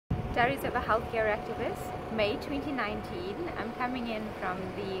Diaries of a Healthcare Activist, May 2019. I'm coming in from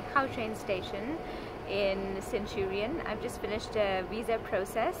the train station in Centurion. I've just finished a visa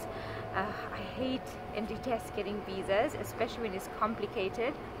process. I hate and detest getting visas, especially when it's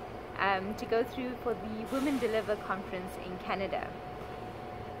complicated, to go through for the Women Deliver conference in Canada.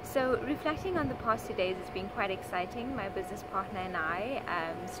 So reflecting on the past 2 days, it's been quite exciting. My business partner and I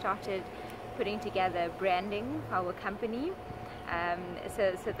started putting together branding for our company.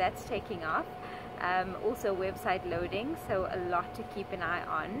 So that's taking off. Also website loading, so a lot to keep an eye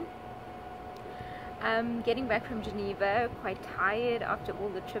on. Getting back from Geneva, quite tired after all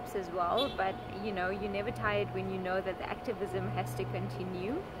the trips as well, but you know, you're never tired when you know that the activism has to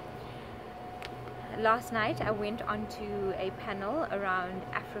continue. Last night I went onto a panel around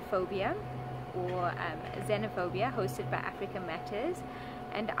Afrophobia or xenophobia hosted by Africa Matters,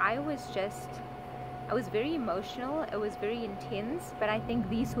 and I was very emotional. It was very intense, but I think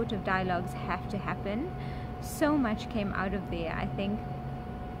these sort of dialogues have to happen. So much came out of there. I think,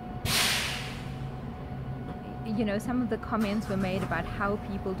 you know, some of the comments were made about how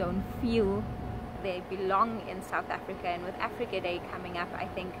people don't feel they belong in South Africa, and with Africa Day coming up, I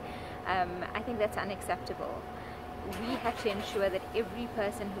think that's unacceptable. We have to ensure that every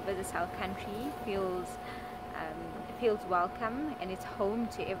person who visits our country feels welcome and it's home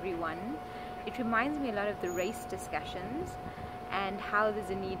to everyone. It reminds me a lot of the race discussions and how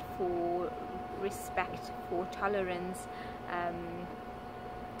there's a need for respect, for tolerance,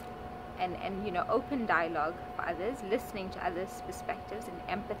 and you know, open dialogue for others, listening to others' perspectives and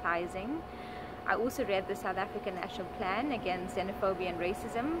empathizing. I also read the South African National Plan Against Xenophobia and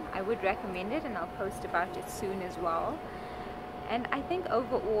Racism. I would recommend it, and I'll post about it soon as well. And I think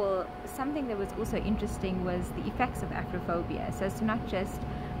overall, something that was also interesting was the effects of Afrophobia. So it's not just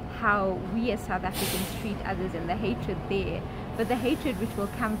how we as South Africans treat others and the hatred there, but the hatred which will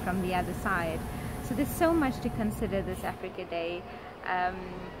come from the other side. So there's so much to consider this Africa Day.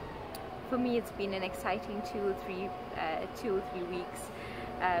 For me, it's been an exciting 2 or 3 weeks,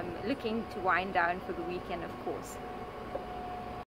 looking to wind down for the weekend, of course.